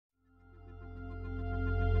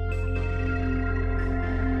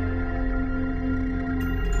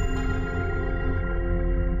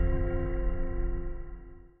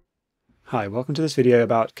Hi, welcome to this video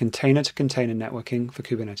about container-to-container networking for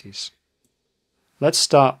Kubernetes. Let's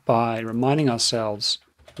start by reminding ourselves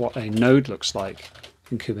what a node looks like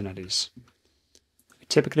in Kubernetes. We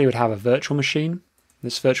typically would have a virtual machine.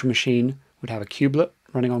 This virtual machine would have a kubelet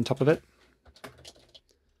running on top of it.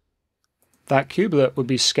 That kubelet would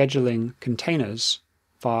be scheduling containers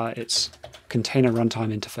via its container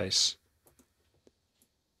runtime interface.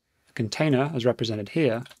 A container, as represented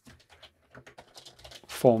here,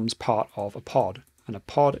 forms part of a pod, and a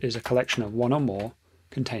pod is a collection of one or more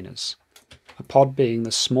containers, a pod being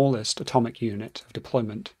the smallest atomic unit of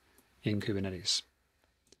deployment in Kubernetes.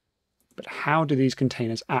 But how do these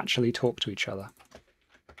containers actually talk to each other?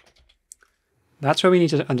 That's where we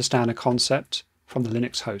need to understand a concept from the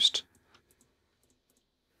Linux host.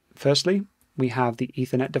 Firstly, we have the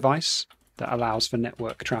Ethernet device that allows for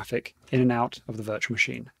network traffic in and out of the virtual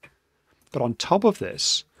machine. But on top of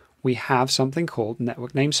this, we have something called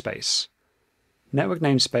network namespace. Network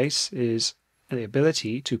namespace is the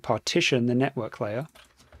ability to partition the network layer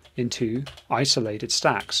into isolated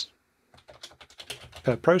stacks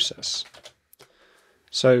per process.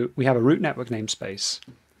 So we have a root network namespace,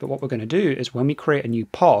 but what we're going to do is when we create a new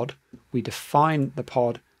pod, we define the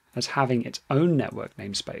pod as having its own network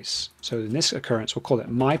namespace. So in this occurrence, we'll call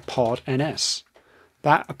it myPodNS.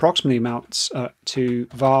 That approximately amounts to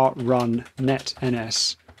var run net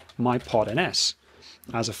ns myPodNS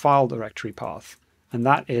as a file directory path, and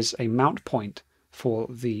that is a mount point for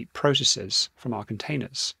the processes from our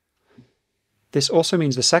containers. This also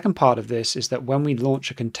means the second part of this is that when we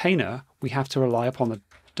launch a container, we have to rely upon the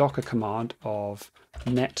Docker command of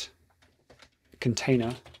net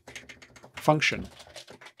container function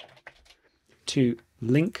to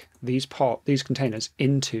link these containers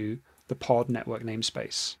into the pod network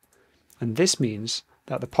namespace. And this means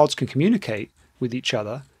that the pods can communicate with each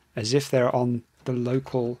other as if they're on the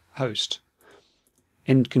local host.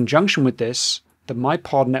 In conjunction with this, the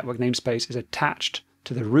myPod network namespace is attached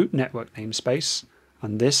to the root network namespace,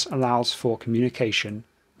 and this allows for communication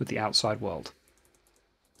with the outside world.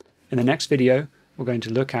 In the next video, we're going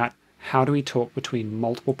to look at how do we talk between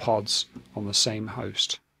multiple pods on the same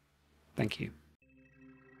host. Thank you.